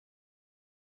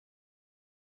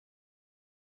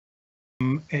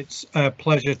It's a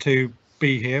pleasure to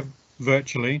be here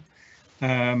virtually,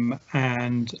 and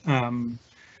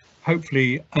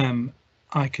hopefully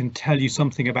I can tell you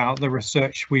something about the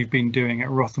research we've been doing at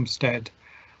Rothamsted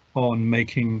on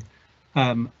making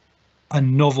a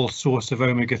novel source of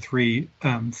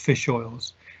omega-3 fish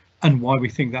oils, and why we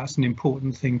think that's an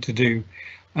important thing to do.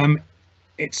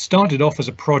 It started off as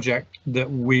a project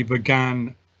that we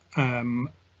began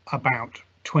about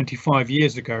 25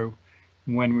 years ago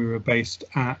when we were based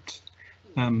at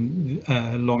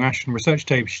Long Ashton Research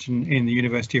Station in the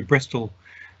University of Bristol,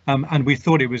 and we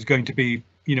thought it was going to be,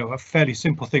 you know, a fairly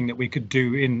simple thing that we could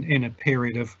do in a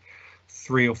period of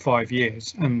 3 or 5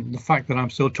 years. And the fact that I'm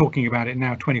still talking about it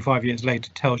now 25 years later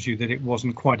tells you that it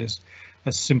wasn't quite as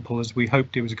simple as we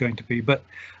hoped it was going to be. But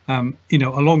you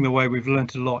know, along the way we've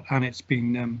learned a lot, and it's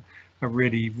been a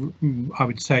really, I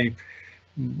would say,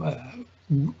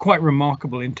 quite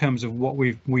remarkable in terms of what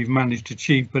we've managed to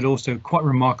achieve, but also quite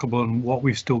remarkable in what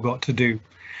we've still got to do.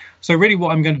 So really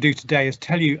what I'm going to do today is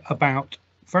tell you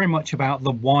very much about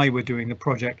the why we're doing the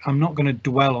project. I'm not going to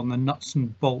dwell on the nuts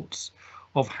and bolts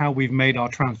of how we've made our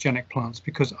transgenic plants,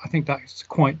 because I think that's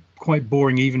quite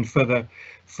boring even for the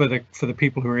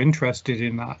people who are interested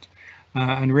in that.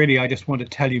 And really I just want to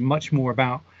tell you much more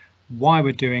about why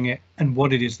we're doing it and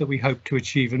what it is that we hope to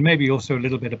achieve, and maybe also a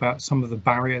little bit about some of the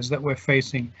barriers that we're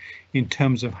facing in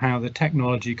terms of how the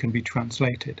technology can be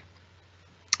translated.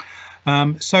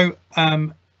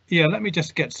 Yeah, let me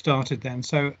just get started then.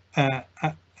 So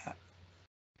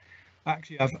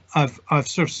actually I've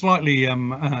sort of slightly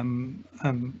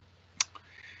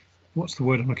what's the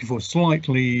word I'm looking for,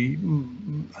 slightly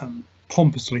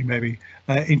pompously maybe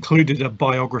included a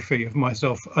biography of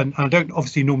myself, and I don't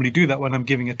obviously normally do that when I'm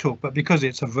giving a talk, but because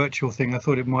it's a virtual thing I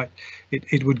thought it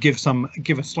would give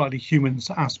a slightly human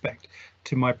aspect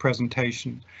to my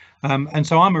presentation. And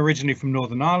so I'm originally from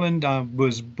Northern Ireland. I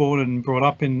was born and brought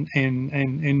up in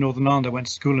Northern Ireland. I went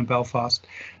to school in Belfast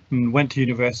and went to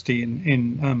university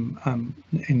in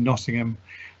Nottingham,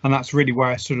 and that's really where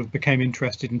I sort of became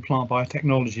interested in plant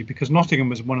biotechnology, because Nottingham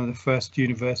was one of the first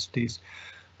universities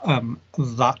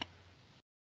that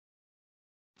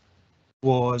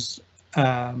was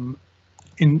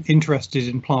interested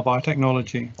in plant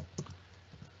biotechnology.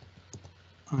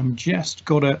 I'm just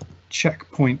got a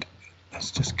checkpoint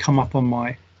that's just come up on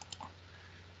my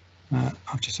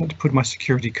I've just had to put my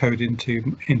security code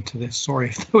into this. Sorry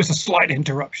if there was a slight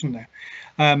interruption there.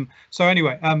 So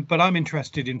anyway, but I'm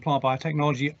interested in plant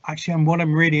biotechnology. Actually, and what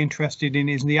I'm really interested in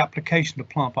is the application of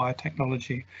plant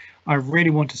biotechnology. I really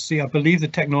want to see, I believe the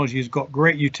technology has got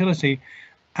great utility,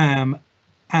 and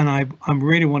I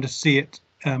really want to see it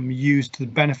used to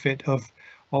the benefit of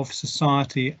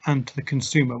society and to the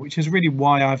consumer, which is really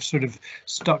why I've sort of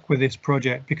stuck with this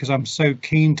project, because I'm so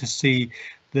keen to see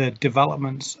the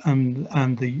developments and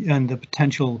the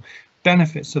potential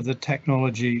benefits of the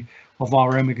technology of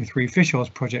our omega-3 fish oils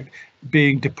project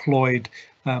being deployed,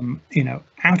 you know,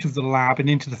 out of the lab and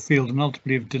into the field, and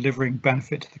ultimately of delivering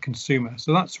benefit to the consumer.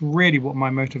 So that's really what my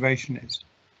motivation is.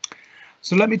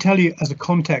 So let me tell you, as a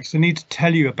context, I need to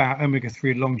tell you about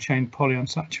omega-3 long-chain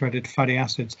polyunsaturated fatty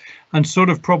acids, and sort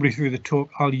of probably through the talk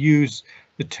I'll use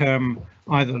the term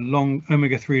either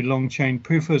omega-3 long-chain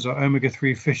PUFAs or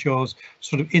omega-3 fish oils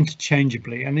sort of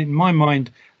interchangeably, and in my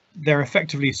mind they're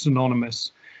effectively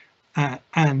synonymous.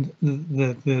 And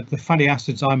the fatty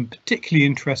acids I'm particularly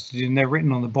interested in, they're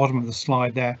written on the bottom of the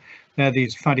slide there. They're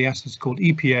these fatty acids called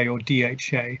EPA or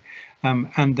DHA,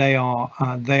 and they are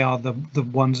the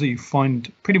ones that you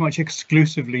find pretty much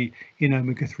exclusively in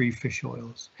omega-3 fish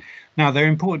oils. Now they're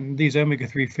important. These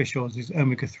omega-3 fish oils, these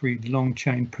omega-3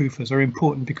 long-chain PUFAs, are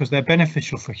important because they're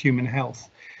beneficial for human health.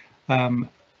 I'm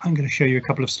going to show you a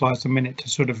couple of slides in a minute to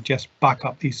sort of just back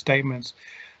up these statements.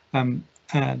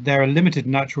 They're a limited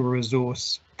natural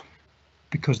resource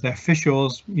because they're fish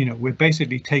oils. You know, we're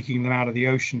basically taking them out of the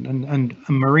ocean, and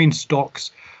marine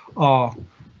stocks are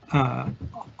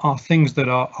things that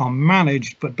are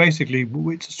managed, but basically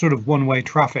it's sort of one-way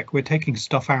traffic. We're taking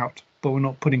stuff out, but we're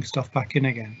not putting stuff back in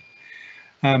again.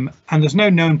 And there's no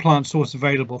known plant source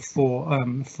available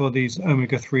for these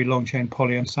omega-3 long-chain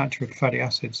polyunsaturated fatty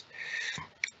acids.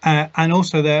 And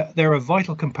also they're a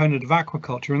vital component of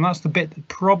aquaculture, and that's the bit that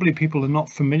probably people are not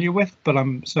familiar with, but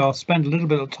so I'll spend a little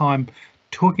bit of time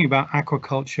talking about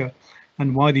aquaculture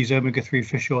and why these omega-3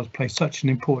 fish oils play such an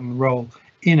important role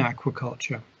in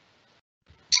aquaculture.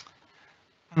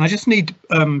 And I just need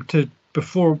to,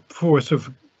 before I sort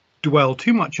of dwell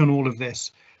too much on all of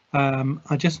this,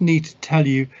 I just need to tell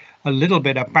you a little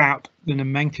bit about the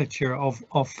nomenclature of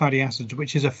fatty acids,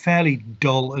 which is a fairly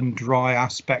dull and dry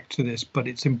aspect to this, but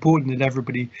it's important that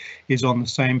everybody is on the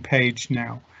same page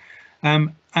now.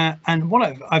 And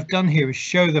what I've done here is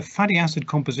show the fatty acid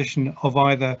composition of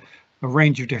either a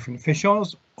range of different fish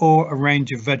oils or a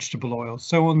range of vegetable oils.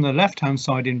 So on the left-hand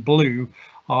side in blue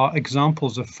are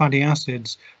examples of fatty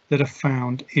acids that are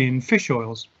found in fish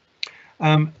oils.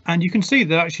 And you can see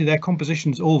that actually their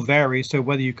compositions all vary. So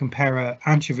whether you compare an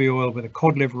anchovy oil with a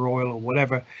cod liver oil or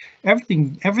whatever,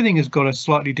 everything has got a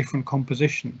slightly different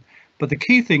composition. But the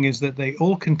key thing is that they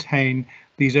all contain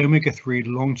these omega-3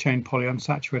 long-chain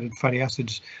polyunsaturated fatty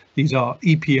acids. These are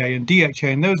EPA and DHA,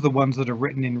 and those are the ones that are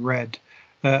written in red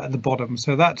at the bottom.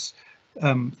 So that's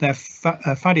they're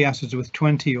fatty acids with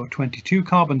 20 or 22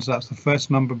 carbons. That's the first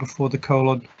number before the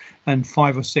colon, and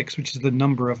 5 or 6, which is the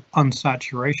number of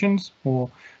unsaturations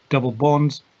or double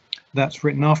bonds. That's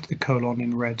written after the colon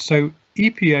in red. So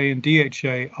EPA and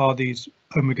DHA are these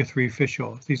omega-3 fish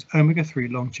oils, these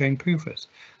omega-3 long-chain PUFAs.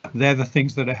 They're the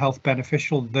things that are health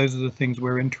beneficial. Those are the things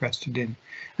we're interested in.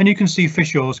 And you can see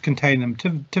fish oils contain them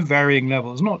to varying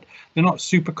levels. They're not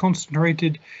super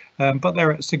concentrated, but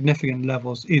they're at significant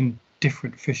levels in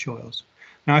different fish oils.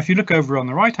 Now, if you look over on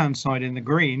the right-hand side in the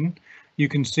green, you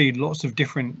can see lots of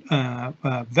different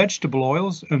vegetable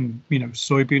oils, and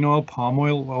soybean oil, palm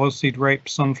oil, oilseed rape,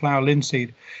 sunflower,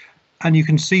 linseed. And you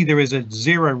can see there is a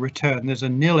zero return. There's a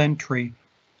nil entry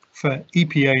for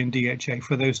EPA and DHA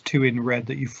for those two in red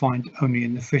that you find only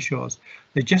in the fish oils.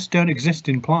 They just don't exist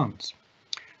in plants.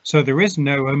 So there is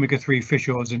no omega-3 fish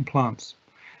oils in plants.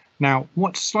 Now,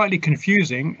 what's slightly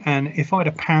confusing, and if I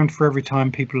had £1 for every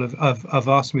time people have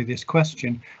asked me this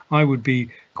question, I would be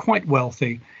quite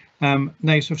wealthy.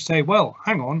 They sort of say, well,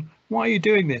 hang on, why are you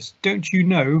doing this? Don't you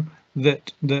know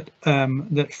that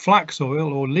flax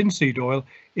oil or linseed oil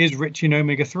is rich in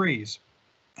omega-3s?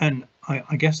 And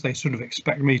I guess they sort of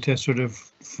expect me to sort of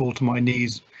fall to my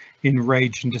knees in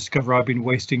rage and discover I've been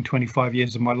wasting 25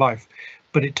 years of my life.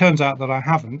 But it turns out that I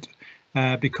haven't,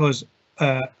 because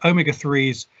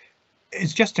omega-3s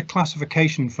is just a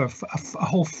classification for a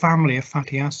whole family of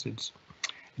fatty acids.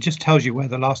 It just tells you where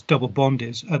the last double bond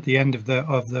is at the end of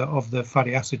the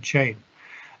fatty acid chain.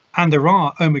 And there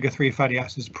are omega-3 fatty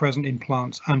acids present in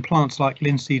plants, and plants like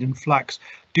linseed and flax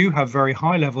do have very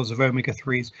high levels of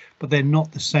omega-3s, but they're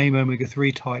not the same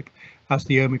omega-3 type as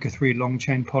the omega-3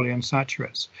 long-chain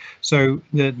polyunsaturates. So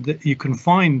you can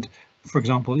find, for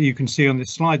example, you can see on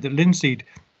this slide that linseed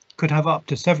could have up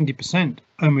to 70%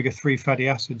 omega-3 fatty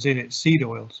acids in its seed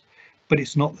oils, but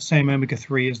it's not the same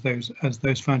omega-3 as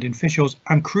those found in fish oils,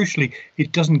 and crucially,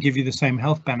 it doesn't give you the same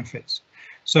health benefits.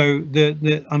 So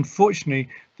unfortunately,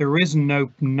 there is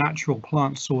no natural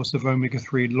plant source of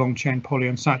omega-3 long-chain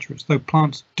polyunsaturates, though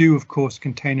plants do, of course,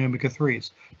 contain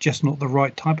omega-3s, just not the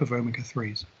right type of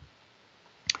omega-3s.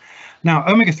 Now,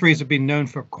 omega-3s have been known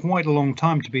for quite a long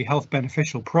time to be health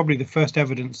beneficial. Probably the first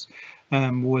evidence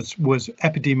was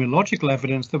epidemiological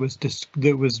evidence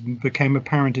that became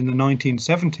apparent in the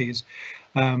 1970s,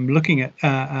 looking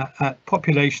at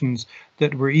populations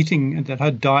that were eating, that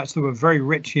had diets that were very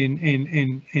rich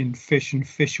in fish and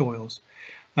fish oils.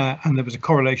 And there was a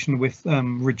correlation with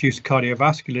reduced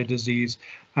cardiovascular disease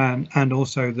and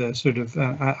also the sort of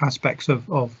aspects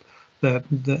of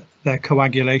their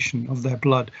coagulation of their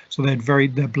blood. So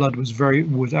their blood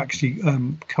would actually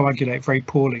coagulate very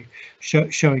poorly,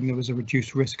 showing there was a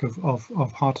reduced risk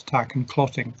of heart attack and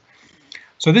clotting.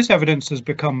 So this evidence has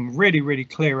become really, really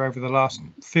clear over the last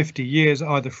 50 years,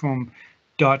 either from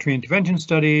dietary intervention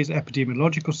studies,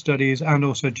 epidemiological studies, and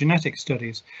also genetic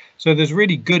studies. So there's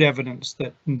really good evidence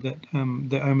that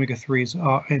omega-3s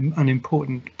are an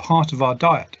important part of our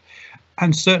diet.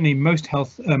 And certainly most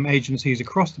health agencies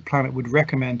across the planet would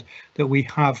recommend that we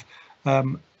have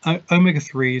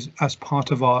omega-3s as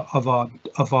part of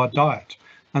our diet.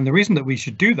 And the reason that we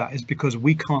should do that is because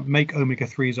we can't make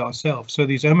omega-3s ourselves. So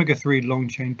these omega-3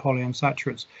 long-chain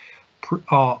polyunsaturates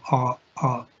are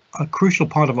a crucial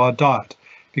part of our diet,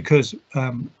 because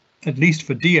at least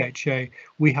for DHA,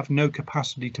 we have no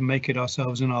capacity to make it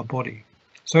ourselves in our body.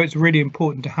 So it's really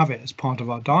important to have it as part of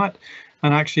our diet.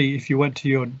 And actually, if you went to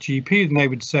your GP, then they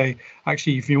would say,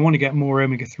 actually, if you want to get more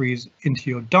omega-3s into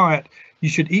your diet, you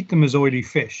should eat them as oily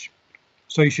fish.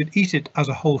 So you should eat it as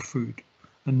a whole food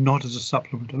and not as a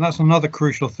supplement. And that's another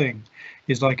crucial thing,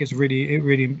 is like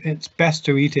it's best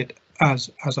to eat it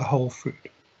as a whole food.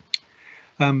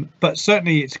 But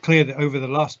certainly it's clear that over the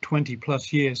last 20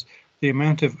 plus years, the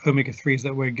amount of omega-3s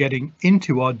that we're getting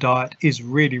into our diet is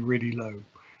really, really low.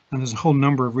 And there's a whole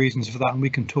number of reasons for that, and we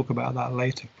can talk about that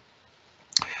later.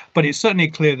 But it's certainly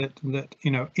clear that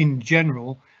in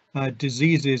general,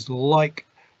 diseases like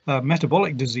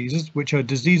metabolic diseases, which are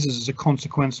diseases as a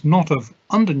consequence not of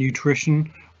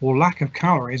undernutrition or lack of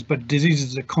calories, but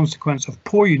diseases as a consequence of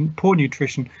poor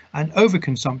nutrition and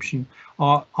overconsumption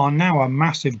are now a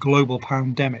massive global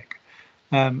pandemic.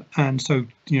 And so,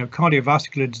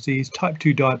 cardiovascular disease, type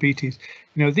 2 diabetes,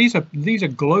 these are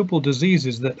global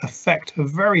diseases that affect a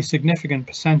very significant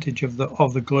percentage of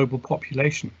the global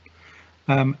population.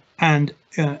 And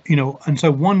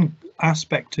so one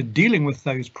aspect to dealing with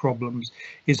those problems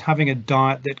is having a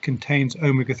diet that contains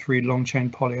omega-3 long-chain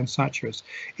polyunsaturates.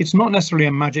 It's not necessarily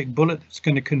a magic bullet that's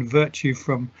going to convert you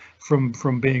from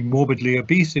being morbidly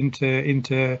obese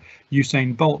into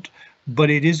Usain Bolt,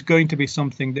 but it is going to be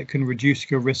something that can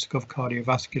reduce your risk of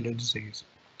cardiovascular disease.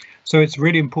 So it's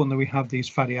really important that we have these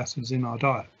fatty acids in our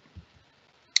diet.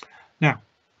 Now,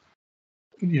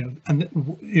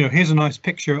 here's a nice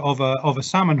picture of a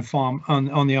salmon farm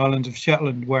on the island of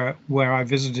Shetland, where I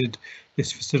visited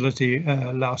this facility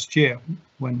last year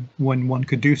when one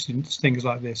could do things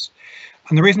like this.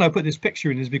 And the reason I put this picture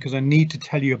in is because I need to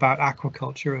tell you about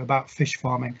aquaculture, about fish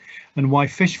farming, and why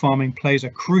fish farming plays a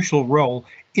crucial role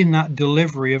in that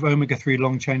delivery of omega-3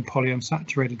 long-chain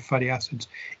polyunsaturated fatty acids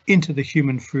into the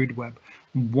human food web,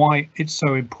 and why it's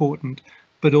so important,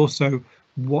 but also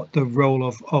what the role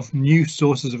of new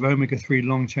sources of omega-3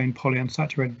 long-chain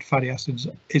polyunsaturated fatty acids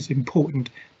is important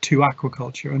to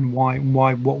aquaculture, and why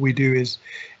what we do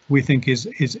we think is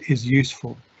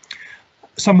useful.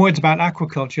 Some words about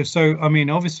aquaculture. So, I mean,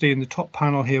 obviously in the top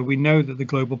panel here, we know that the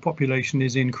global population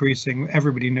is increasing.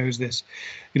 Everybody knows this.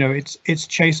 It's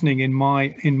chastening in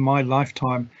my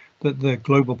lifetime that the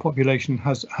global population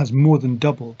has more than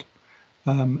doubled.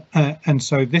 And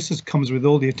so this comes with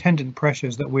all the attendant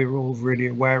pressures that we're all really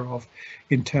aware of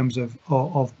in terms of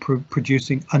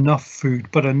producing enough food,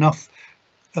 but enough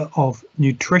of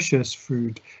nutritious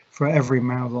food for every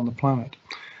mouth on the planet.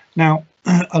 Now,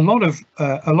 a lot of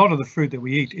the food that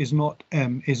we eat is not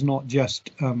just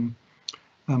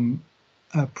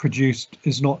produced,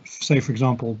 is not, say, for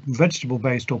example, vegetable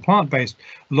based or plant based.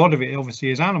 A lot of it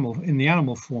obviously is in the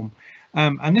animal form.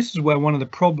 And this is where one of the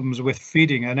problems with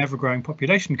feeding an ever-growing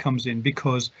population comes in,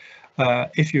 because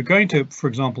if you're going to, for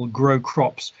example, grow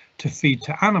crops to feed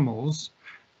to animals,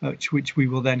 which we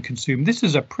will then consume, this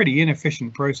is a pretty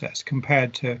inefficient process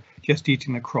compared to just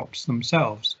eating the crops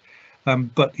themselves.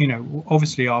 But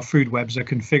obviously our food webs are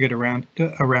configured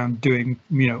around doing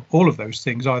all of those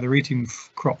things, either eating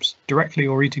crops directly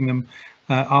or eating them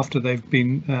after they've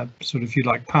been sort of, if you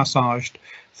like, passaged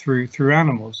through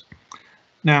animals.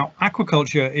 Now,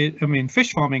 aquaculture,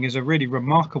 fish farming is a really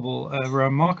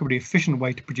remarkably efficient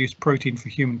way to produce protein for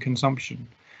human consumption,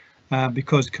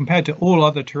 because compared to all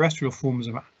other terrestrial forms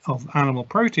of animal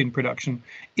protein production,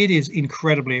 it is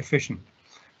incredibly efficient.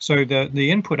 So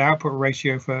the input-output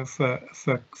ratio for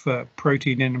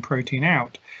protein in and protein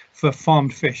out for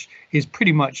farmed fish is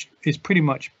pretty much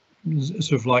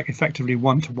sort of like effectively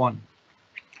 1-to-1.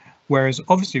 Whereas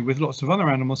obviously with lots of other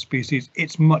animal species,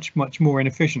 it's much more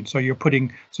inefficient. So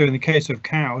in the case of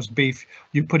cows, beef,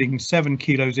 you're putting 7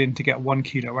 kilos in to get 1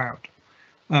 kilo out,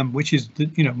 which is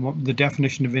the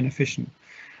definition of inefficient.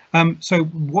 So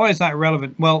why is that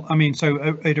relevant? Well,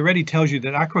 so it already tells you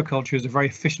that aquaculture is a very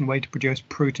efficient way to produce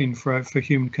protein for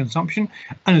human consumption.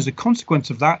 And as a consequence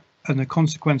of that, and the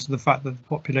consequence of the fact that the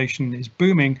population is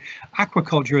booming,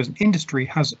 aquaculture as an industry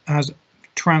has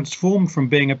transformed from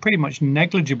being a pretty much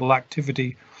negligible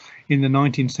activity in the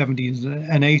 1970s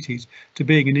and 80s to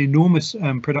being an enormous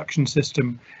production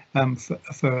system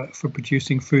for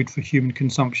producing food for human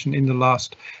consumption in the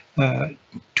last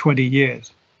 20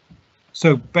 years.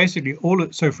 So basically,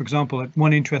 for example,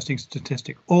 one interesting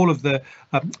statistic, all of the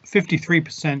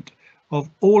 53% of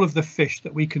all of the fish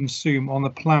that we consume on the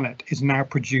planet is now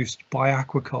produced by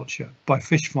aquaculture, by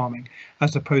fish farming,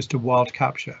 as opposed to wild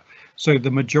capture. So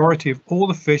the majority of all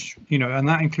the fish, and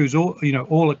that includes all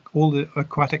the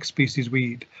aquatic species we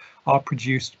eat, are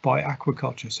produced by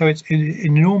aquaculture. So it's an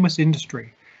enormous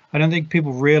industry. I don't think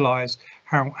people realize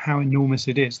how enormous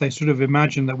it is. They sort of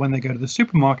imagine that when they go to the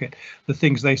supermarket, the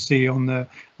things they see on the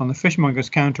fishmonger's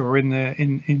counter or in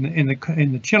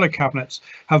the chiller cabinets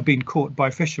have been caught by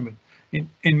fishermen.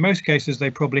 In most cases, they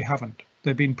probably haven't.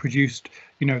 They've been produced.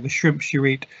 The shrimps you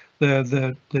eat,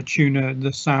 the tuna,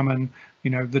 the salmon,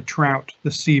 the trout,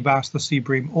 the sea bass, the sea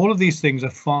bream. All of these things are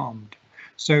farmed.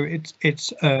 So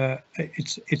it's a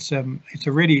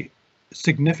really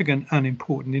significant and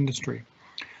important industry.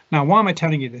 Now, why am I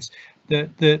telling you this?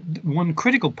 The one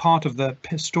critical part of the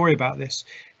story about this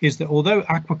is that although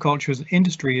aquaculture as an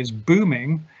industry is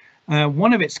booming,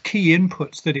 one of its key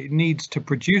inputs that it needs to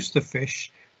produce the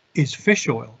fish is fish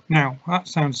oil. Now, that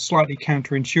sounds slightly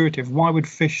counterintuitive. Why would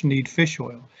fish need fish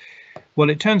oil? Well,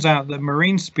 it turns out that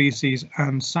marine species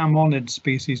and salmonid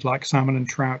species like salmon and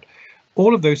trout,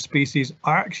 all of those species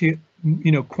are actually,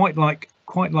 quite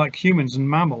like humans and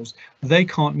mammals. They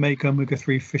can't make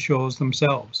omega-3 fish oils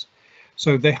themselves.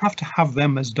 So they have to have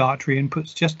them as dietary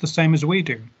inputs, just the same as we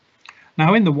do.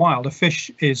 Now, in the wild, a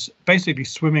fish is basically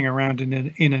swimming around in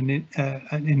an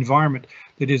environment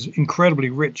that is incredibly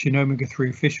rich in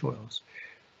omega-3 fish oils.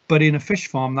 But in a fish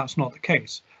farm, that's not the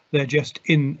case. They're just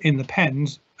in the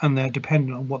pens, and they're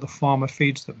dependent on what the farmer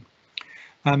feeds them.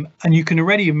 And you can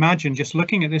already imagine, just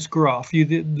looking at this graph,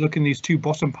 you look in these two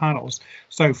bottom panels.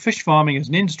 So fish farming as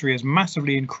an industry has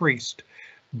massively increased,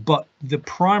 but the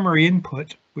primary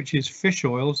input, which is fish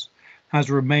oils, has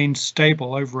remained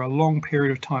stable over a long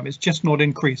period of time. It's just not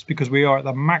increased because we are at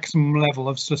the maximum level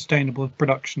of sustainable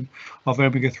production of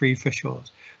omega-3 fish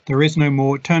oils. There is no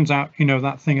more. It turns out,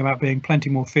 that thing about being plenty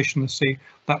more fish in the sea,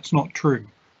 that's not true.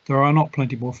 There are not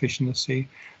plenty more fish in the sea,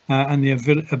 and the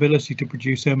ability to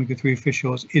produce omega-3 fish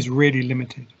oils is really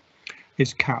limited,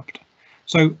 is capped.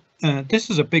 So this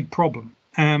is a big problem.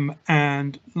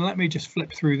 And let me just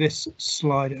flip through this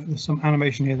slide. There's some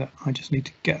animation here that I just need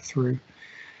to get through.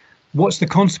 What's the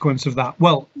consequence of that?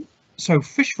 Well, so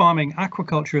fish farming,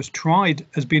 aquaculture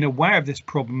has been aware of this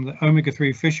problem, that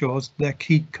omega-3 fish oils, their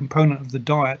key component of the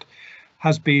diet,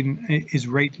 is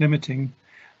rate limiting.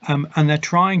 And they're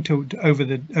trying to, over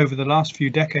the last few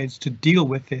decades, to deal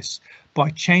with this by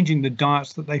changing the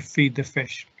diets that they feed the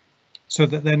fish, so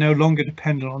that they're no longer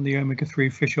dependent on the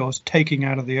omega-3 fish oils taking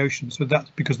out of the ocean. So that's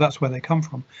because that's where they come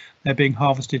from. They're being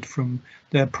harvested from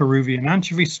their Peruvian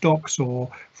anchovy stocks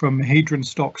or from Mahedron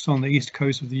stocks on the east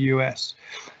coast of the US.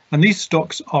 And these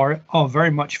stocks are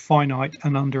very much finite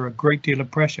and under a great deal of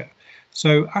pressure.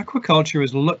 So aquaculture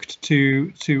has looked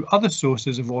to other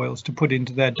sources of oils to put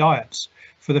into their diets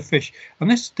for the fish.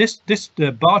 And this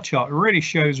bar chart really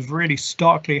shows really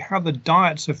starkly how the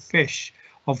diets of fish,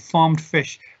 of farmed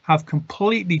fish, have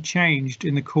completely changed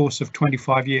in the course of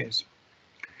 25 years.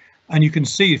 And you can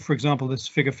see, for example, this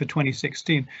figure for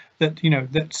 2016, that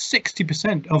that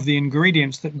 60% of the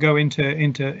ingredients that go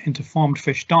into farmed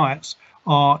fish diets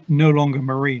are no longer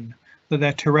marine, that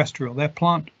they're terrestrial, they're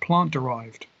plant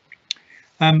derived.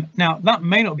 Now, that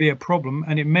may not be a problem,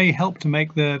 and it may help to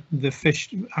make the fish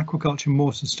aquaculture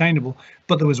more sustainable,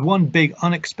 but there was one big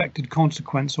unexpected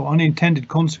consequence or unintended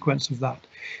consequence of that,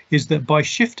 is that by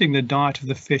shifting the diet of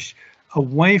the fish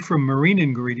away from marine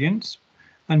ingredients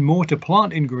and more to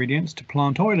plant ingredients, to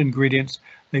plant oil ingredients,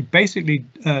 they basically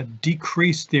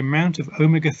decreased the amount of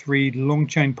omega-3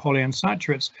 long-chain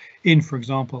polyunsaturates in, for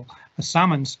example, a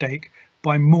salmon steak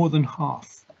by more than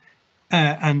half.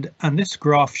 And this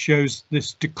graph shows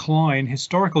this decline,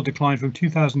 historical decline from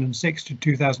 2006 to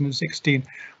 2016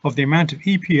 of the amount of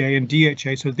EPA and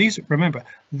DHA. So remember,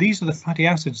 these are the fatty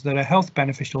acids that are health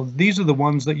beneficial. These are the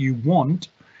ones that you want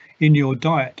in your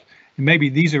diet. And maybe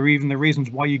these are even the reasons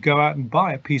why you go out and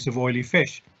buy a piece of oily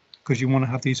fish, because you want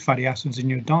to have these fatty acids in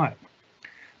your diet.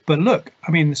 But look,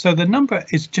 I mean, so the number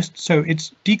is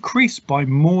it's decreased by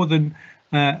more than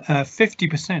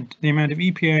 50% the amount of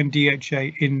EPA and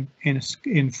DHA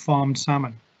in farmed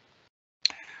salmon.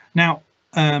 Now,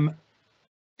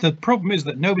 the problem is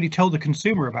that nobody told the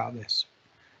consumer about this,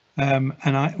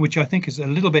 which I think is a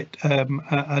little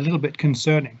bit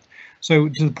concerning. So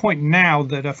to the point now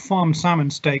that a farmed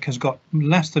salmon steak has got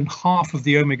less than half of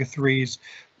the omega-3s,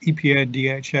 EPA and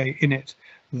DHA in it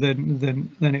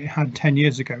than it had 10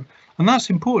 years ago. And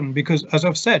that's important because, as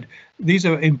I've said, these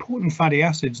are important fatty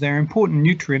acids. They're important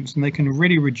nutrients, and they can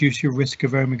really reduce your risk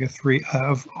of omega-3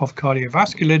 of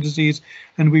cardiovascular disease.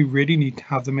 And we really need to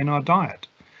have them in our diet.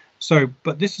 So,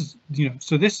 but this is,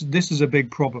 this is a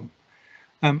big problem.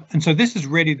 And so this is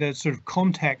really the sort of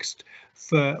context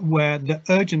for where the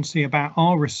urgency about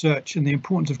our research and the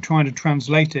importance of trying to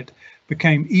translate it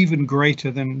became even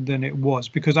greater than it was,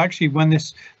 because actually when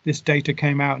this data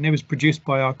came out, and it was produced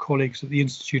by our colleagues at the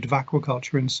Institute of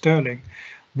Aquaculture in Stirling,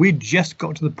 we just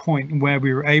got to the point where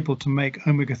we were able to make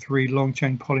omega-3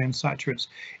 long-chain polyunsaturates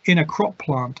in a crop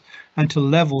plant and to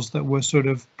levels that were sort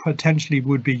of potentially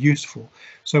would be useful.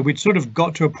 So we'd sort of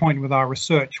got to a point with our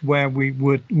research where we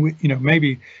would,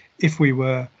 maybe if we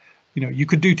were, you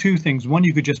could do two things. One,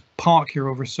 you could just park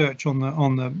your research on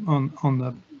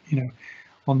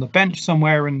the bench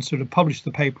somewhere and sort of publish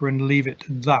the paper and leave it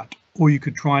at that, or you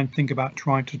could try and think about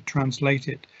trying to translate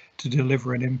it to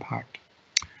deliver an impact.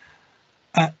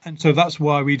 And so that's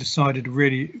why we decided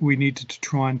really we needed to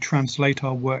try and translate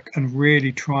our work and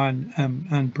really try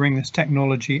and bring this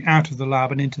technology out of the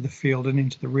lab and into the field and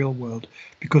into the real world,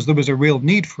 because there was a real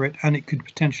need for it and it could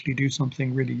potentially do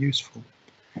something really useful.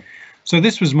 So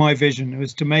this was my vision. It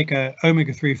was to make a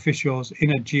omega-3 fish oils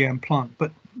in a GM plant,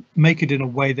 but make it in a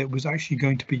way that was actually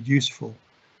going to be useful.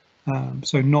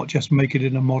 So not just make it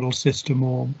in a model system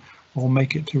or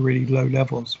make it to really low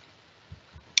levels.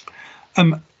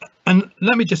 And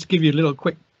let me just give you a little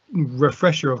quick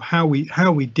refresher of how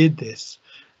we did this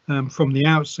from the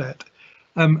outset.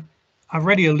 I've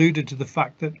already alluded to the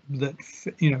fact that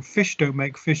fish don't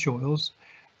make fish oils,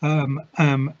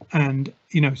 and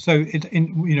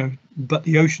but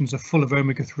the oceans are full of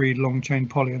omega-3 long-chain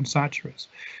polyunsaturates,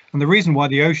 and the reason why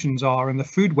the oceans are and the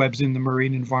food webs in the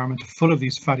marine environment are full of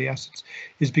these fatty acids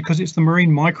is because it's the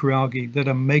marine microalgae that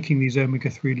are making these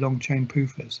omega-3 long-chain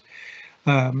PUFAs.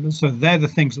 So they're the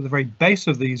things at the very base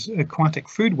of these aquatic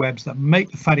food webs that make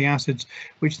the fatty acids,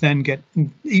 which then get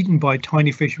eaten by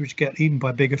tiny fish, which get eaten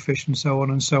by bigger fish, and so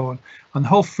on and so on. And the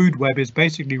whole food web is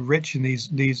basically rich in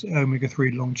these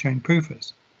omega-3 long-chain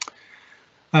PUFAs.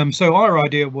 So our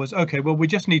idea was, okay, well, we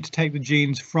just need to take the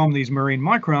genes from these marine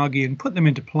microalgae and put them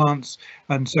into plants.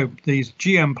 And so these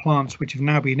GM plants, which have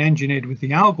now been engineered with the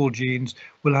algal genes,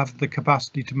 will have the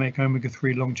capacity to make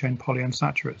omega-3 long-chain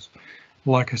polyunsaturates.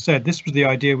 Like I said, this was the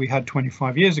idea we had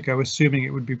 25 years ago, assuming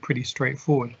it would be pretty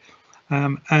straightforward.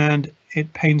 And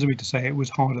it pains me to say it was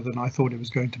harder than I thought it was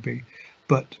going to be.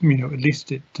 But, at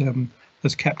least it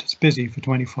has kept us busy for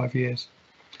 25 years.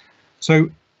 So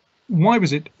why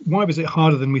was it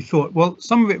harder than we thought? Well,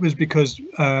 some of it was because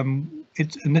and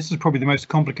this is probably the most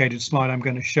complicated slide I'm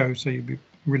going to show, so you'll be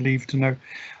relieved to know.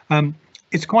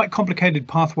 It's quite complicated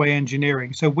pathway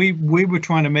engineering. So we were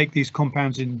trying to make these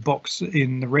compounds in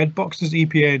the red boxes,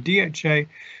 EPA and DHA.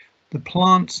 The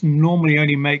plants normally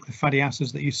only make the fatty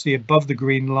acids that you see above the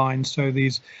green line. So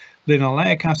these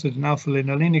linoleic acid and alpha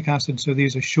linolenic acid. So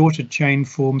these are shorter chain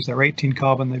forms. They're 18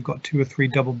 carbon. They've got 2 or 3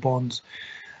 double bonds.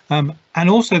 And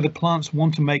also the plants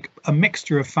want to make a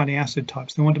mixture of fatty acid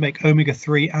types. They want to make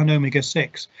omega-3 and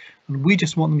omega-6, and we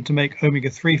just want them to make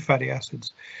omega-3 fatty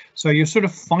acids. So you're sort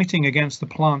of fighting against the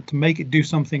plant to make it do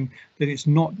something that it's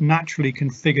not naturally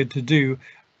configured to do,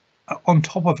 on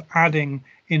top of adding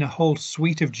in a whole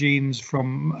suite of genes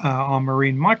from our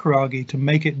marine microalgae to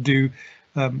make it do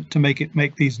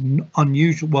make these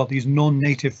unusual, well, these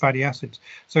non-native fatty acids.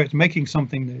 So it's making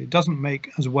something that it doesn't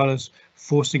make, as well as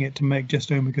forcing it to make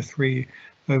just omega-3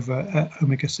 over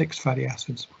omega-6 fatty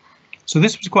acids. So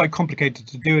this was quite complicated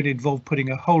to do. It involved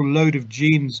putting a whole load of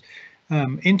genes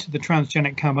into the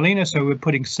transgenic camelina. So we're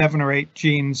putting 7 or 8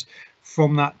 genes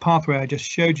from that pathway I just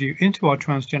showed you into our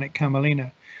transgenic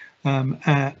camelina.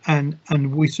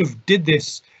 And we sort of did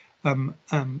this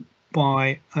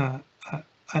by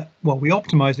we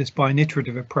optimize this by an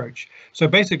iterative approach. So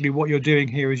basically what you're doing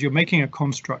here is you're making a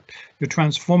construct, you're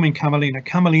transforming camelina.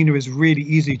 Camelina is really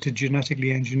easy to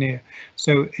genetically engineer.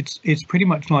 So it's pretty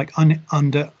much like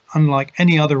unlike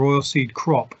any other oilseed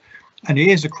crop. And it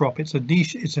is a crop, it's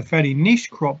a fairly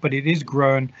niche crop, but it is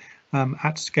grown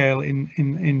at scale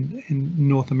in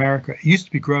North America. It used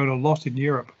to be grown a lot in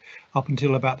Europe up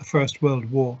until about the First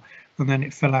World War, and then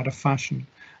it fell out of fashion.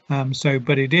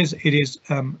 But it is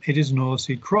an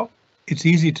oilseed crop. It's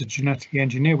easy to genetically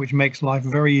engineer, which makes life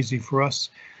very easy for us,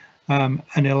 and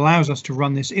it allows us to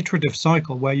run this iterative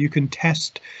cycle where you can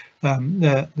test a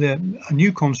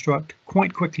new construct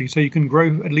quite quickly. So you can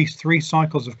grow at least 3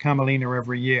 cycles of camelina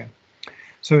every year.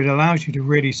 So it allows you to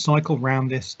really cycle around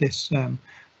this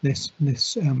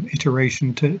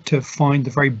iteration to find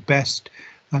the very best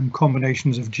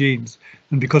combinations of genes.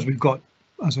 And because we've got,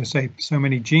 as I say, so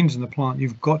many genes in the plant,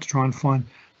 you've got to try and find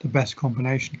the best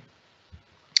combination.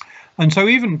 And so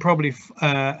even probably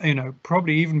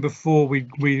even before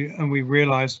we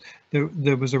realized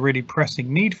there was a really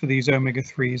pressing need for these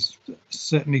omega-3s,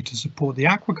 certainly to support the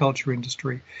aquaculture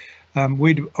industry,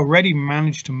 we'd already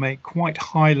managed to make quite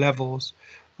high levels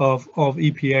of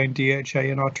EPA and DHA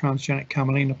in our transgenic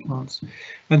camelina plants.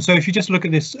 And so if you just look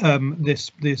at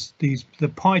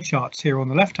the pie charts here on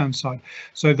the left-hand side,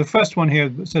 so the first one here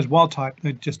that says wild type,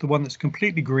 just the one that's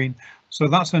completely green, so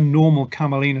that's a normal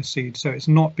camelina seed, so it's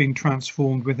not been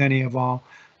transformed with any of our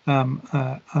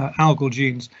algal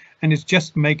genes, and it's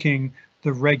just making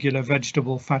the regular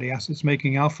vegetable fatty acids,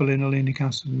 making alpha linolenic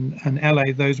acid and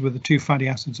LA. Those were the 2 fatty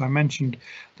acids I mentioned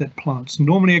that plants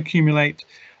normally accumulate.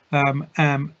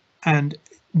 And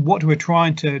what we're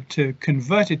trying to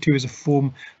convert it to is a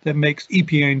form that makes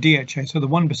EPA and DHA. So the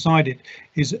one beside it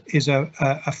is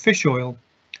a fish oil,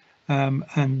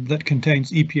 and that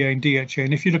contains EPA and DHA.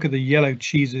 And if you look at the yellow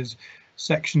cheeses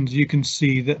sections, you can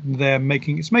see that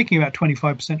it's making about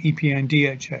 25% EPA and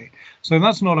DHA. So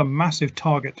that's not a massive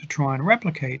target to try and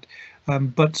replicate,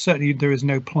 but certainly there is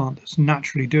no plant that's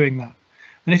naturally doing that.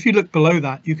 And if you look below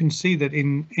that, you can see that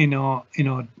in our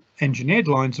engineered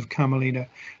lines of Camelina,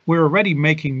 we're already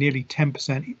making nearly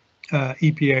 10%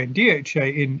 EPA and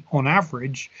DHA on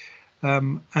average,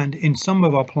 and in some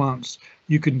of our plants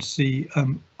you can see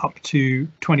up to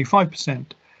 25%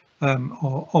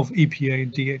 of EPA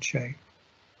and DHA.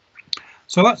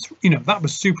 So that's, that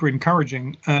was super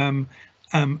encouraging, and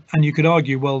you could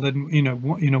argue, well, then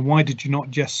why did you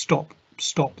not just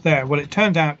stop there? Well, it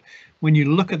turns out when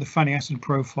you look at the fatty acid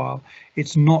profile,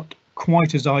 it's not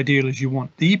quite as ideal as you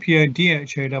want. The EPA and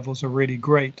DHA levels are really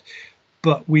great,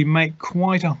 but we make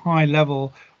quite a high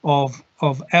level of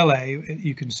LA.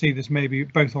 You can see this maybe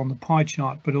both on the pie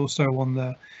chart, but also on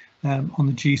the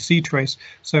GC trace.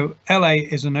 So LA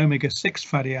is an omega-6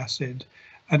 fatty acid,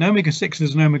 and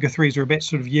omega-6s and omega-3s are a bit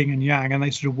sort of yin and yang, and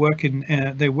they sort of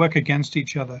work against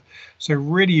each other. So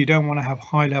really, you don't want to have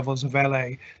high levels of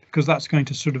LA, because that's going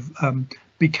to sort of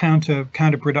be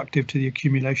counterproductive to the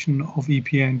accumulation of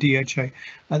EPA and DHA.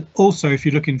 And also, if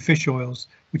you look in fish oils,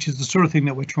 which is the sort of thing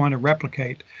that we're trying to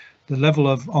replicate, the level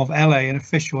of LA in a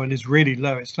fish oil is really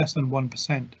low. It's less than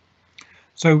 1%.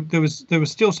 So there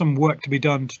was still some work to be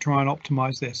done to try and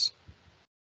optimize this.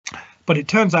 But it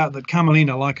turns out that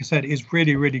Camelina, like I said, is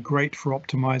really, really great for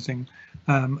optimizing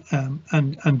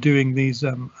and doing these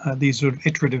sort of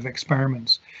iterative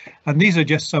experiments. And these are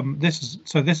just some. This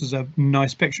is a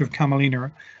nice picture of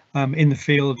Camelina in the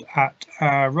field at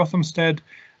Rothamsted.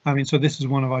 I mean, so this is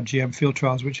one of our GM field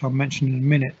trials, which I'll mention in a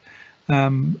minute.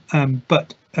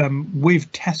 But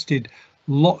we've tested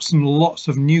lots and lots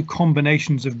of new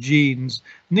combinations of genes,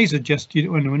 and these are just,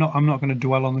 I'm not going to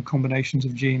dwell on the combinations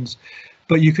of genes,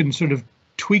 but you can sort of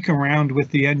tweak around with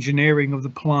the engineering of the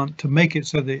plant to make it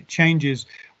so that it changes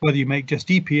whether you make just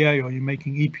EPA or you're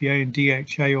making EPA and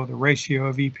DHA, or the ratio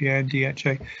of EPA and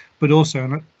DHA. But also,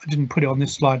 and I didn't put it on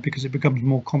this slide because it becomes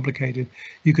more complicated,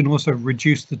 you can also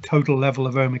reduce the total level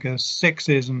of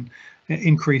omega-6s and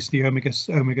increase the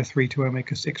omega-3 to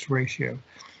omega-6 ratio.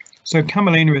 So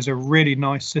Camelina is a really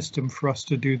nice system for us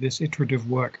to do this iterative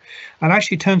work. And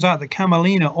actually it turns out that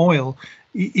Camelina oil,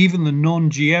 even the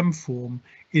non-GM form,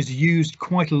 is used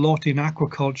quite a lot in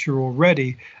aquaculture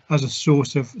already as a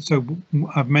source of, so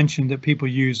I've mentioned that people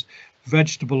use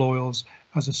vegetable oils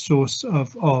as a source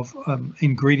of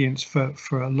ingredients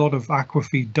for a lot of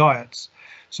aquafeed diets.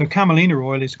 So Camelina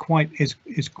oil is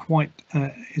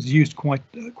used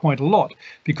quite a lot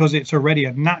because it's already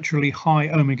a naturally high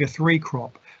omega-3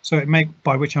 crop. So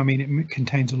by which I mean it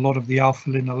contains a lot of the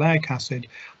alpha-linoleic acid,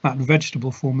 that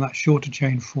vegetable form, that shorter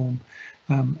chain form,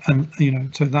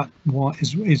 and so that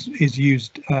is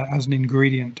used as an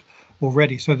ingredient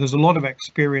already. So there's a lot of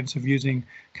experience of using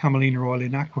Camelina oil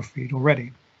in aquafeed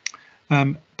already.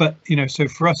 But so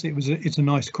for us it's a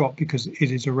nice crop because it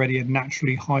is already a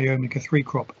naturally high omega-3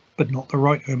 crop, but not the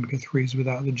right omega-3s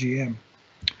without the GM.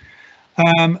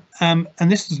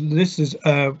 And this is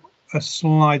a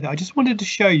slide that I just wanted to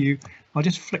show you. I'll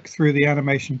just flick through the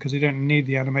animation because you don't need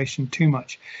the animation too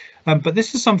much. But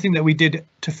this is something that we did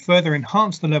to further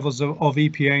enhance the levels of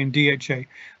EPA and DHA.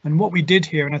 And what we did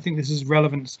here, and I think this is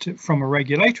relevant from a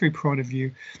regulatory point of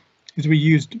view, is we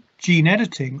used gene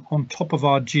editing on top of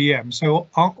our GM. So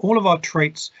all of our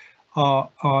traits are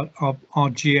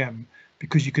GM,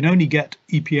 because you can only get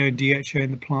EPA and DHA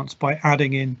in the plants by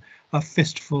adding in a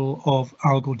fistful of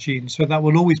algal genes. So that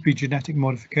will always be genetic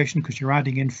modification because you're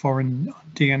adding in foreign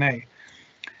DNA.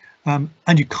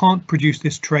 And you can't produce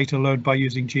this trait alone by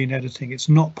using gene editing. It's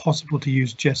not possible to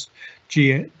use just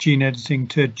gene editing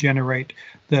to generate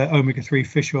the omega-3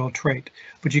 fish oil trait,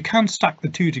 but you can stack the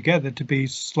two together to be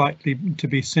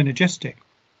synergistic,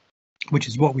 which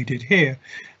is what we did here.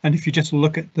 And if you just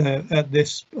look at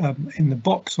this in the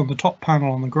box on the top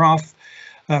panel on the graph,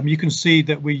 you can see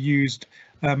that we used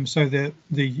so the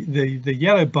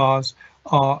yellow bars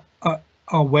are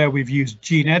where we've used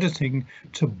gene editing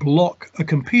to block a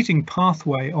competing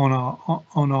pathway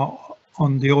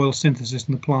on the oil synthesis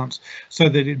in the plants, so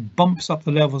that it bumps up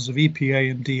the levels of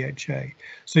EPA and DHA.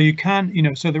 So you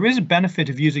can, so there is a benefit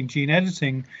of using gene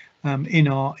editing in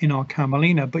our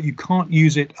Camelina, but you can't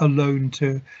use it alone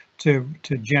to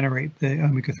generate the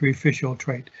omega-3 fish oil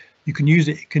trait. You can use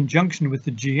it in conjunction with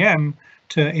the GM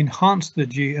to enhance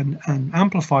the and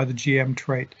amplify the GM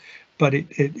trait, but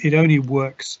it only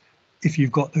works if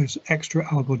you've got those extra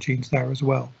algal genes there as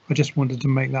well. I just wanted to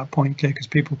make that point clear because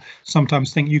people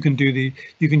sometimes think you can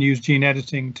use gene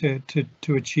editing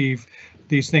to achieve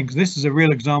these things. This is a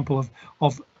real example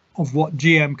of what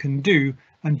GM can do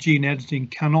and gene editing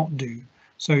cannot do.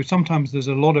 So sometimes there's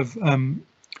a lot of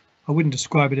I wouldn't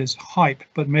describe it as hype,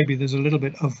 but maybe there's a little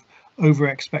bit of over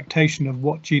expectation of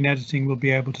what gene editing will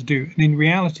be able to do, and in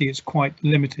reality it's quite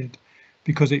limited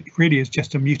because it really is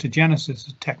just a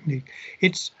mutagenesis technique.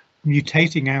 It's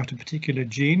mutating out a particular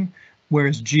gene,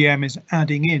 whereas GM is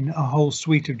adding in a whole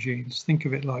suite of genes. Think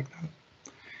of it like that.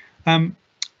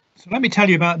 So let me tell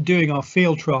you about doing our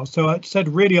field trials. So I said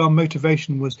really our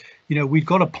motivation was, we'd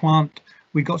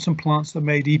got some plants that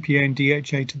made EPA and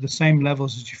DHA to the same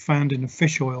levels as you found in a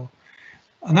fish oil.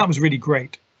 And that was really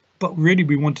great. But really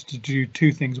we wanted to do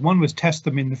two things. One was test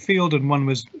them in the field, and one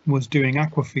was doing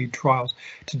aquafeed trials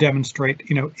to demonstrate,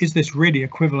 is this really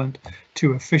equivalent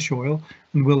to a fish oil,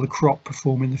 and will the crop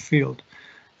perform in the field?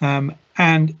 And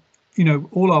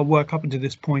all our work up until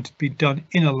this point had been done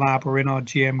in a lab or in our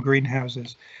GM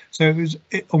greenhouses. So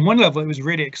on one level, it was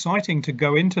really exciting to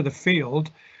go into the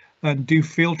field and do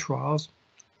field trials.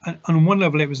 And on one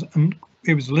level, it was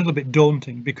a little bit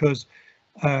daunting, because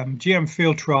GM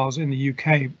field trials in the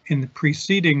UK in the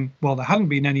preceding, well, there hadn't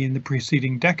been any in the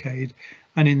preceding decade,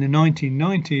 and in the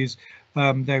 1990s,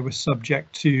 they were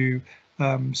subject to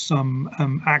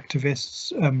some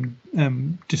activists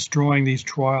destroying these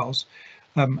trials.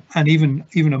 And even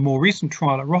a more recent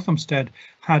trial at Rothamsted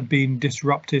had been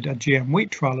disrupted. A GM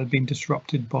wheat trial had been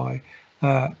disrupted by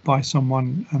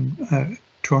someone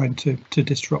trying to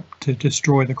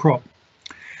destroy the crop.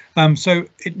 So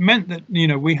it meant that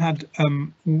we had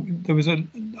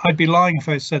I'd be lying if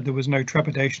I said there was no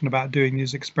trepidation about doing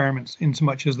these experiments, in so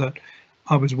much as that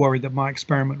I was worried that my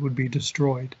experiment would be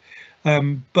destroyed.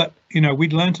 But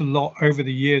we'd learned a lot over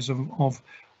the years of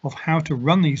how to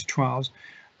run these trials.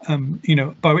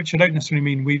 By which I don't necessarily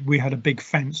mean we had a big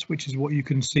fence, which is what you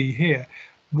can see here.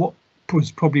 What was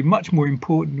probably much more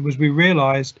important was we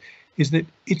realized is that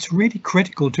it's really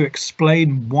critical to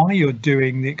explain why you're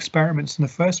doing the experiments in the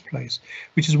first place,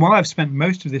 which is why I've spent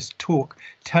most of this talk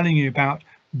telling you about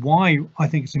why I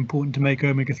think it's important to make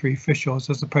omega-3 fish oils,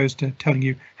 as opposed to telling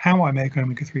you how I make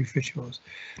omega-3 fish oils.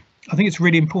 I think it's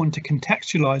really important to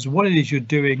contextualize what it is you're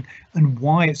doing and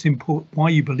why it's important, why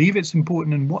you believe it's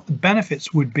important, and what the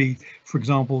benefits would be, for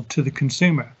example, to the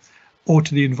consumer or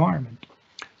to the environment.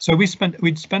 So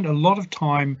we'd spent a lot of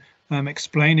time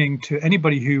explaining to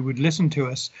anybody who would listen to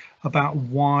us about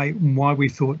why we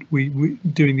thought we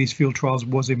doing these field trials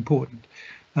was important.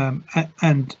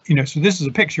 And so this is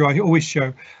a picture I always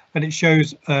show, and it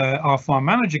shows our farm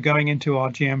manager going into our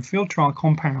GM field trial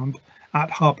compound at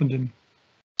Harpenden,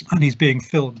 and he's being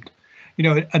filmed.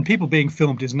 And people being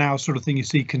filmed is now sort of thing you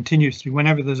see continuously.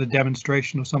 Whenever there's a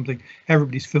demonstration or something,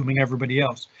 everybody's filming everybody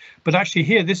else. But actually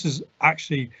here, this is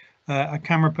actually a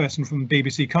camera person from the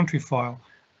BBC Countryfile,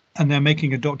 and they're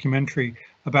making a documentary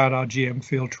about our GM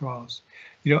field trials.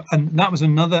 And that was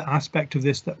another aspect of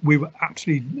this that we were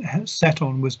absolutely set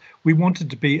on, was we wanted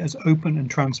to be as open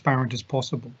and transparent as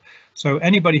possible. So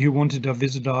anybody who wanted to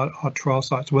visit our trial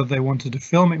sites, whether they wanted to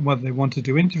film it, whether they wanted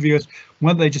to interview us,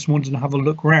 whether they just wanted to have a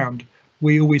look around,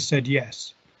 we always said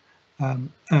yes.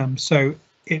 So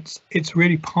it's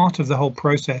really part of the whole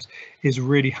process, is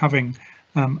really having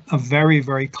a very,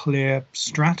 very clear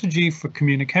strategy for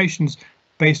communications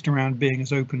based around being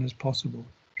as open as possible.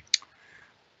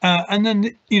 And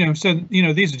then,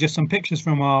 these are just some pictures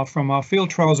from our field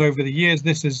trials over the years.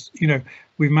 This is,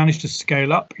 we've managed to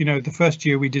scale up. The first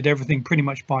year we did everything pretty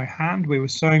much by hand. We were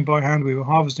sowing by hand, we were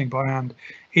harvesting by hand.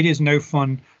 It is no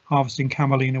fun harvesting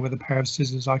camelina with a pair of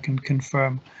scissors, I can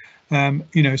confirm. The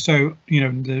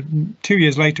 2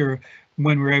 years later,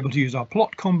 when we were able to use our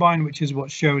plot combine, which is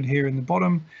what's shown here in the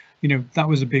bottom, that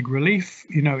was a big relief.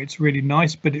 It's really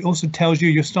nice, but it also tells you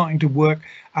you're starting to work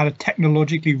at a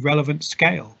technologically relevant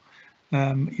scale.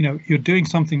 You're doing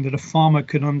something that a farmer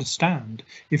could understand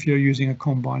if you're using a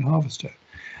combine harvester.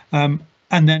 And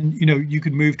then, you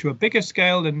could move to a bigger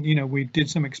scale. And, we did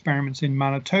some experiments in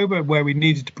Manitoba where we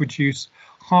needed to produce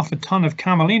 1/2 a ton of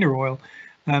camelina oil,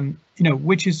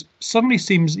 which is suddenly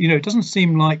seems, it doesn't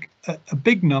seem like a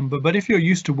big number, but if you're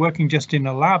used to working just in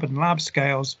a lab and lab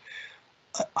scales,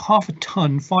 1/2 a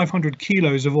ton, 500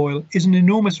 kilos of oil is an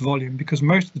enormous volume, because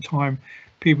most of the time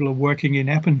people are working in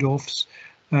Eppendorfs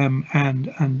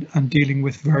and dealing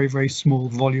with very, very small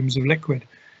volumes of liquid.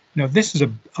 This is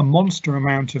a monster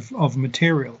amount of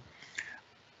material,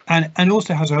 and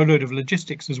also has a whole load of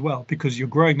logistics as well, because you're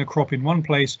growing the crop in one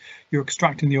place, you're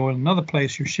extracting the oil in another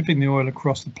place, you're shipping the oil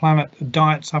across the planet, the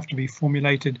diets have to be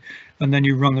formulated, and then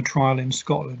you run the trial in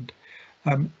Scotland.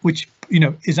 Which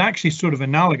is actually sort of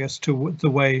analogous to the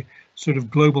way sort of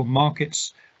global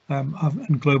markets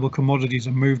and global commodities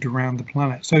are moved around the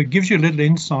planet. So it gives you a little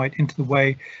insight into the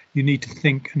way you need to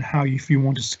think and how if you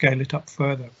want to scale it up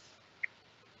further.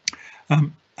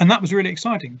 And that was really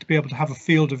exciting to be able to have a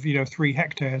field of 3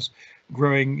 hectares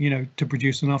growing to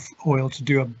produce enough oil to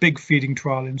do a big feeding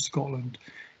trial in Scotland.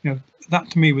 That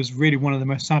to me was really one of the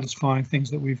most satisfying things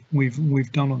that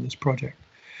we've done on this project.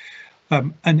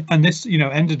 And this, you know,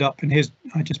 ended up in his.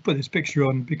 I just put this picture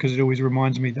on because it always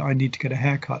reminds me that I need to get a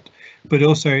haircut. But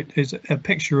also, it is a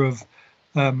picture of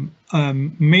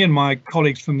me and my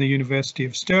colleagues from the University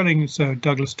of Stirling, so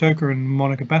Douglas Toker and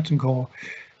Monica Betancourt,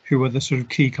 who were the sort of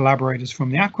key collaborators from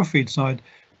the aquafeed side.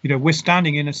 You know, we're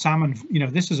standing in a salmon. You know,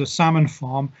 this is a salmon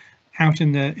farm out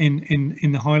in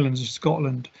the Highlands of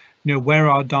Scotland. You know, where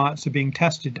our diets are being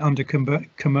tested under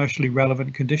commercially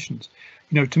relevant conditions.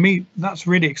 You know, to me, that's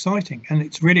really exciting, and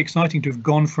it's really exciting to have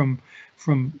gone from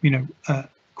you know,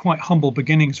 quite humble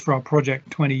beginnings for our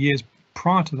project 20 years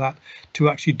prior to that to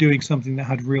actually doing something that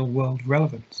had real world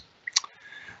relevance.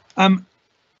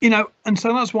 You know, and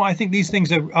so that's why I think these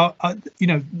things are you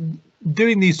know,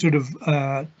 doing these sort of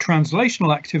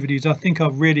translational activities, I think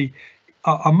are really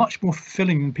are much more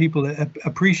fulfilling than people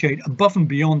appreciate, above and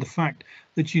beyond the fact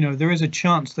that, you know, there is a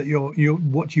chance that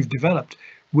what you've developed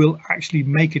will actually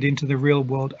make it into the real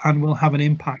world and will have an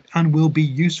impact and will be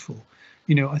useful.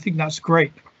 You know, I think that's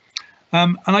great.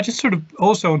 And I just sort of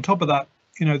also on top of that,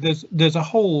 you know, there's a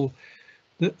whole,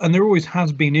 and there always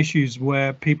has been issues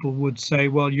where people would say,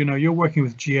 well, you know, you're working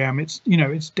with GM, it's, you know,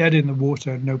 it's dead in the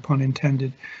water, no pun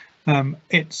intended.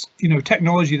 It's, you know,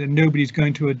 technology that nobody's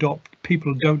going to adopt.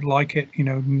 People don't like it, you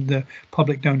know, the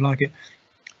public don't like it.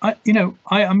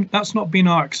 That's not been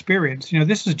our experience. You know,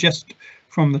 this is just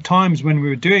from the times when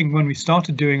we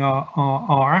started doing our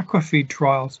aquafeed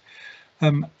trials,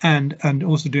 and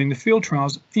also doing the field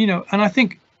trials. You know, and I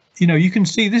think, you know, you can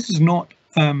see this is not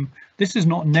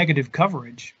negative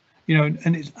coverage. You know,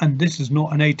 and this is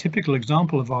not an atypical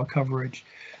example of our coverage.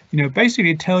 You know,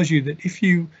 basically it tells you that if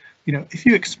you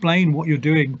explain what you're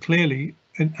doing clearly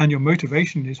and your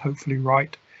motivation is hopefully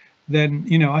right, then,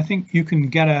 you know, I think you can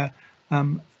get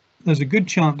there's a good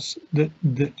chance that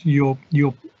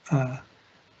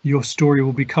your story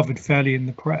will be covered fairly in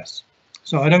the press.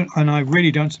 So I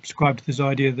really don't subscribe to this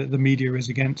idea that the media is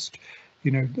against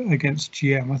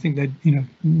GM. I think that, you know,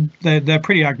 they're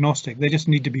pretty agnostic. They just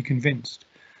need to be convinced.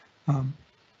 And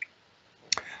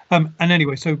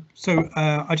anyway, so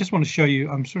I just want to show you.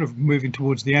 I'm sort of moving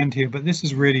towards the end here, but this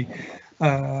is really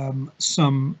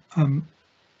some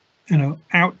you know,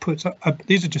 outputs.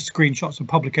 These are just screenshots of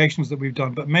publications that we've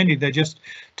done, but mainly they're just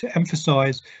to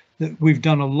emphasize that we've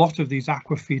done a lot of these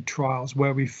aquafeed trials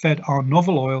where we've fed our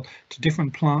novel oil to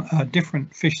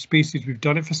different fish species. We've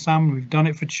done it for salmon, we've done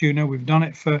it for tuna, we've done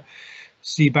it for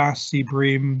sea bass, sea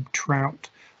bream, trout,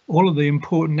 all of the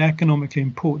economically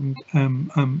important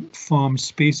farm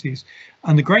species.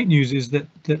 And the great news is that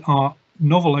our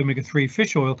novel omega-3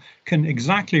 fish oil can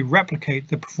exactly replicate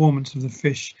the performance of the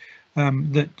fish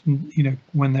that, you know,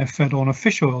 when they're fed on a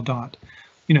fish oil diet.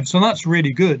 You know, so that's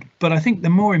really good. But I think the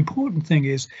more important thing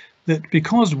is that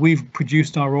because we've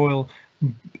produced our oil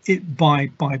by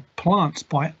plants,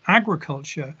 by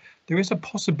agriculture, there is a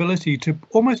possibility to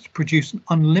almost produce an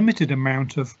unlimited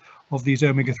amount of these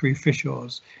omega-3 fish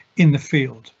oils in the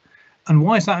field. And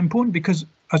why is that important? Because,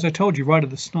 as I told you right at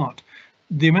the start,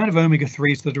 the amount of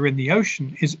omega-3s that are in the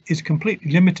ocean is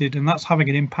completely limited, and that's having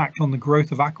an impact on the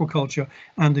growth of aquaculture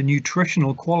and the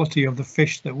nutritional quality of the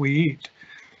fish that we eat,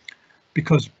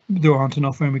 because there aren't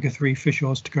enough omega-3 fish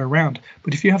oils to go around.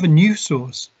 But if you have a new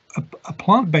source, a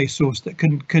plant-based source that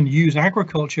can use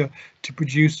agriculture to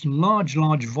produce large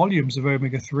volumes of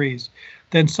omega-3s,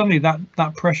 then suddenly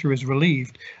that pressure is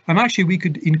relieved. And actually we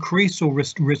could increase or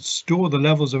restore the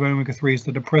levels of omega-3s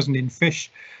that are present in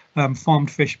fish,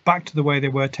 farmed fish, back to the way they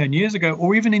were 10 years ago,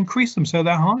 or even increase them so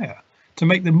they're higher to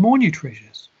make them more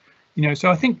nutritious. You know,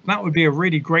 so I think that would be a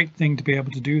really great thing to be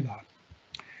able to do that.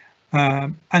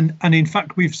 And in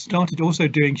fact, we've started also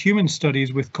doing human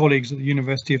studies with colleagues at the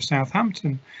University of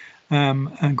Southampton,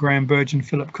 and Graham Burge and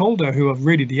Philip Calder, who are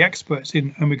really the experts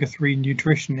in omega-3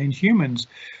 nutrition in humans,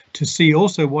 to see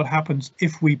also what happens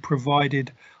if we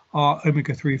provided our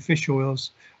omega-3 fish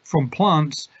oils from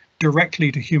plants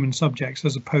directly to human subjects,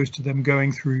 as opposed to them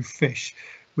going through fish,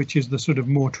 which is the sort of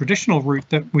more traditional route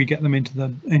that we get them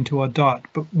into our diet.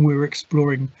 But we're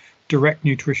exploring direct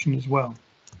nutrition as well.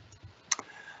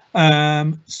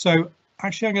 So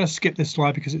actually I'm going to skip this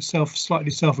slide because it's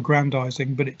slightly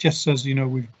self-aggrandizing, but it just says, you know,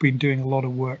 we've been doing a lot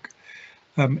of work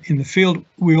in the field.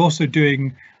 We're also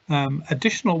doing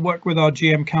additional work with our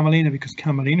GM Camelina, because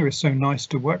Camelina is so nice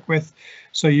to work with.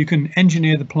 So you can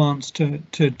engineer the plants to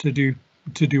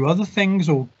do other things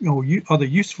or other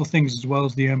useful things, as well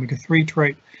as the omega-3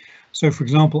 trait. So for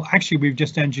example, actually we've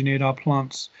just engineered our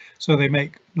plants so they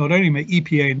not only make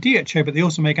EPA and DHA, but they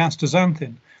also make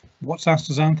astaxanthin. What's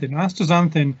astaxanthin?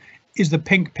 Astaxanthin is the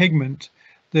pink pigment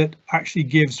that actually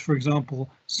gives, for example,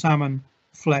 salmon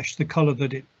flesh the color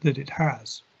that it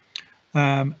has.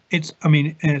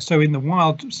 So in the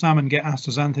wild, salmon get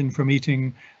astaxanthin from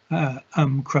eating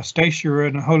crustacea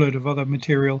and a whole load of other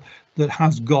material that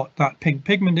has got that pink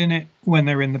pigment in it. When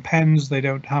they're in the pens, they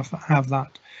don't have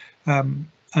that,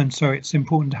 and so it's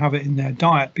important to have it in their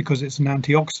diet because it's an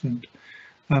antioxidant.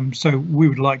 So we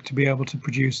would like to be able to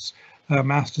produce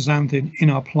astaxanthin in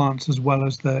our plants as well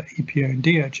as the EPA and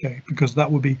DHA, because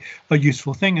that would be a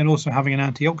useful thing. And also having an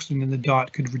antioxidant in the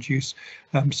diet could reduce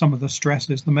some of the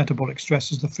stresses, the metabolic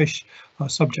stresses the fish are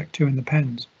subject to in the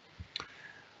pens.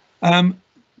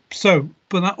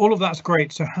 But all of that's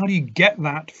great. So how do you get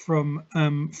that from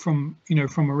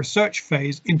a research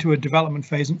phase into a development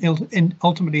phase and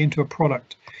ultimately into a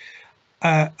product?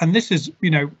 And this is,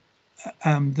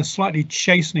 the slightly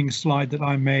chastening slide that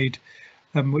I made,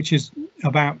 which is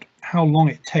about how long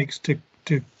it takes to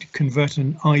convert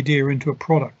an idea into a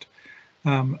product.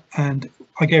 And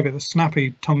I gave it a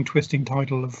snappy, tongue-twisting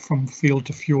title of From Field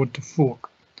to Fjord to Fork,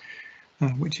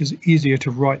 which is easier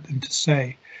to write than to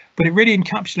say. But it really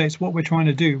encapsulates what we're trying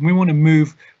to do. We want to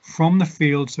move from the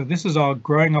field. So this is our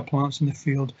growing our plants in the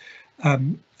field,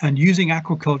 and using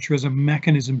aquaculture as a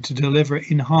mechanism to deliver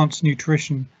enhanced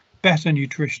nutrition, better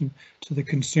nutrition to the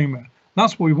consumer.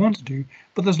 That's what we want to do,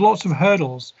 but there's lots of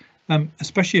hurdles,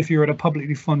 especially if you're at a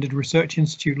publicly funded research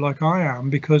institute like I am,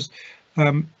 because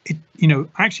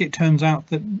actually it turns out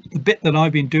that the bit that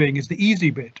I've been doing is the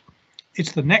easy bit.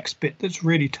 It's the next bit that's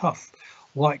really tough,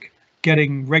 like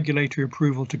getting regulatory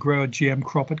approval to grow a GM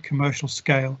crop at commercial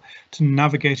scale, to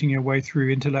navigating your way through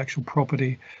intellectual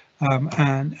property,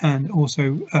 and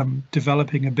also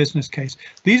developing a business case.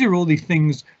 These are all the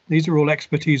things, these are all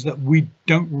expertise that we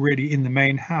don't really in the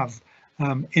main have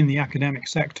in the academic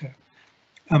sector.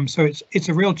 So it's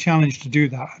a real challenge to do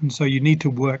that, and so you need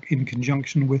to work in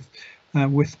conjunction with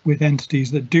entities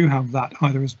that do have that,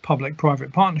 either as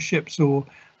public-private partnerships or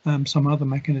some other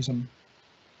mechanism,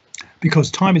 because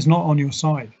time is not on your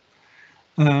side.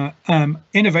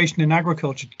 Innovation in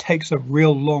agriculture takes a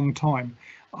real long time.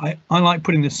 I like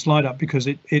putting this slide up because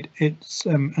it's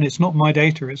and it's not my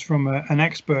data, it's from an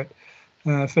expert,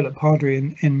 Philip Padre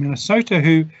in Minnesota,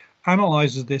 who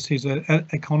analyzes this. He's an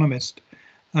economist,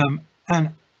 and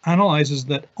analyzes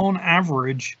that on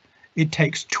average it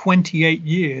takes 28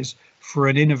 years for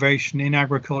an innovation in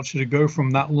agriculture to go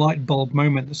from that light bulb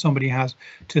moment that somebody has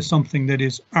to something that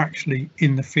is actually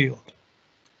in the field.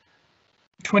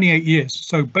 28 years.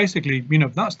 So basically,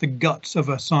 that's the guts of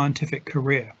a scientific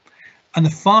career. And the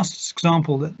fastest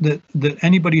example that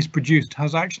anybody's produced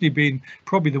has actually been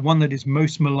probably the one that is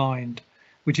most maligned,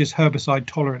 which is herbicide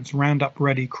tolerance, Roundup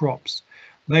Ready crops.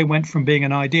 They went from being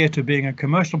an idea to being a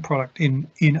commercial product in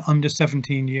under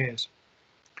 17 years.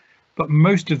 But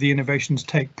most of the innovations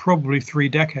take probably 3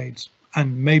 decades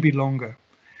and maybe longer.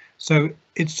 So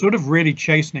it's sort of really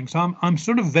chastening. So I'm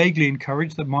sort of vaguely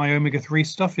encouraged that my omega-3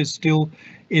 stuff is still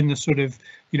in the sort of,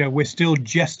 we're still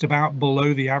just about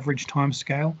below the average time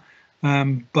scale.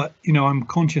 But I'm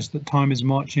conscious that time is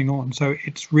marching on. So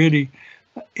it's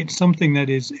something that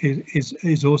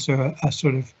is also a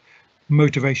sort of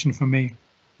motivation for me.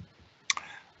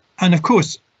 And of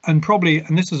course, and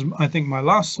this is, I think, my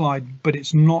last slide, but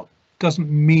doesn't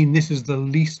mean this is the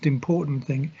least important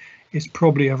thing. It's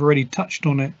probably, I've already touched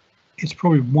on it, it's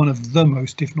probably one of the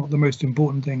most, if not the most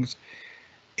important things,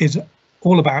 is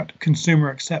all about consumer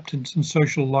acceptance and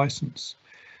social license.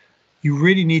 You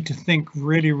really need to think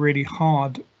really, really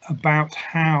hard about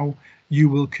how you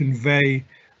will convey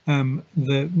and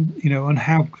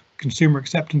how consumer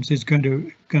acceptance is going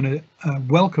to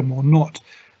welcome or not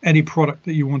any product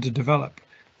that you want to develop.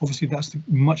 Obviously, that's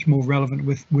much more relevant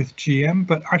with GM,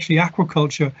 but actually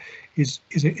aquaculture is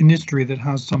an industry that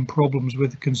has some problems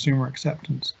with consumer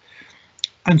acceptance.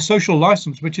 And social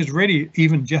license, which is really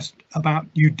even just about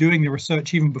you doing the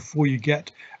research even before you get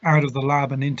out of the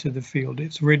lab and into the field.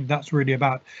 That's really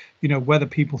about, whether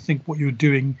people think what you're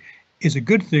doing is a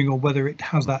good thing or whether it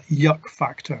has that yuck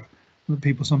factor that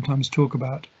people sometimes talk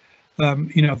about.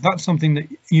 That's something that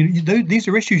these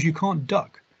are issues you can't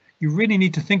duck. You really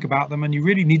need to think about them, and you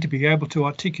really need to be able to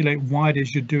articulate why it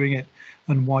is you're doing it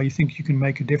and why you think you can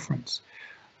make a difference.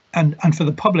 And for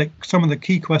the public, some of the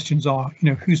key questions are,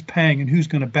 who's paying and who's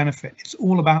going to benefit. It's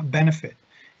all about benefit.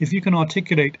 If you can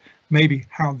articulate maybe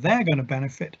how they're going to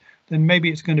benefit, then maybe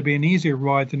it's going to be an easier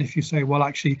ride than if you say, well,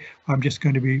 actually, I'm just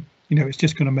going to be, it's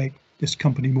just going to make this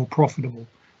company more profitable.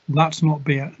 That's not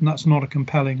a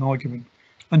compelling argument.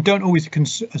 And don't always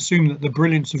assume that the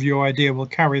brilliance of your idea will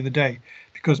carry the day,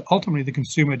 because ultimately the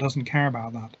consumer doesn't care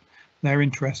about that. They're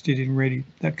interested in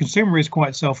that consumer is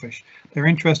quite selfish. They're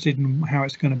interested in how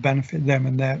it's going to benefit them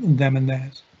and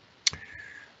theirs.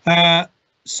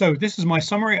 So this is my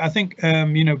summary. I think,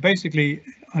 you know, basically,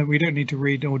 we don't need to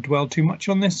read or dwell too much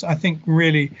on this. I think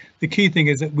really the key thing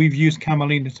is that we've used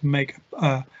Camelina to make,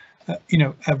 you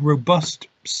know, a robust,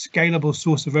 scalable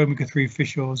source of omega-3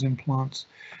 fish oils in plants.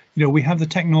 You know, we have the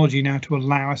technology now to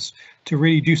allow us to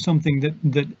really do something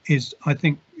that is, I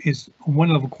think, is on one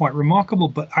level quite remarkable,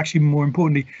 but actually more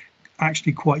importantly,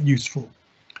 actually quite useful.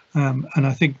 And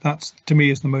I think that's, to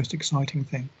me, is the most exciting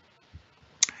thing.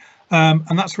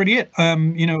 And that's really it.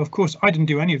 You know, of course, I didn't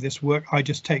do any of this work. I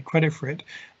just take credit for it.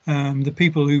 The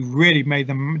people who really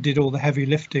did all the heavy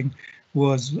lifting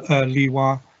was Li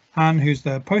Hua Han, who's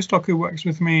the postdoc who works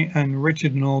with me, and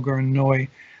Richard and Olga and Noi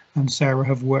and Sarah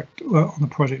have worked on the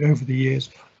project over the years.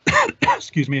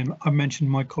 Excuse me, and I mentioned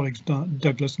my colleagues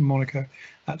Douglas and Monica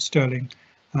at Stirling,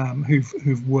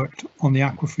 who've worked on the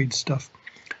aquafeed stuff.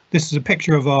 This is a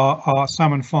picture of our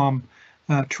salmon farm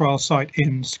trial site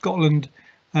in Scotland,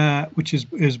 which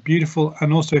is beautiful.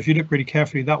 And also, if you look really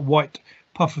carefully, that white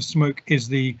puff of smoke is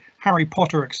the Harry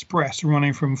Potter Express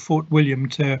running from Fort William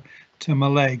to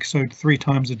Mallaig. So 3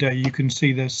 times a day you can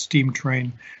see the steam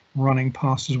train running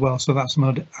past as well. So that's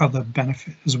another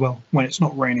benefit as well when it's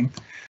not raining.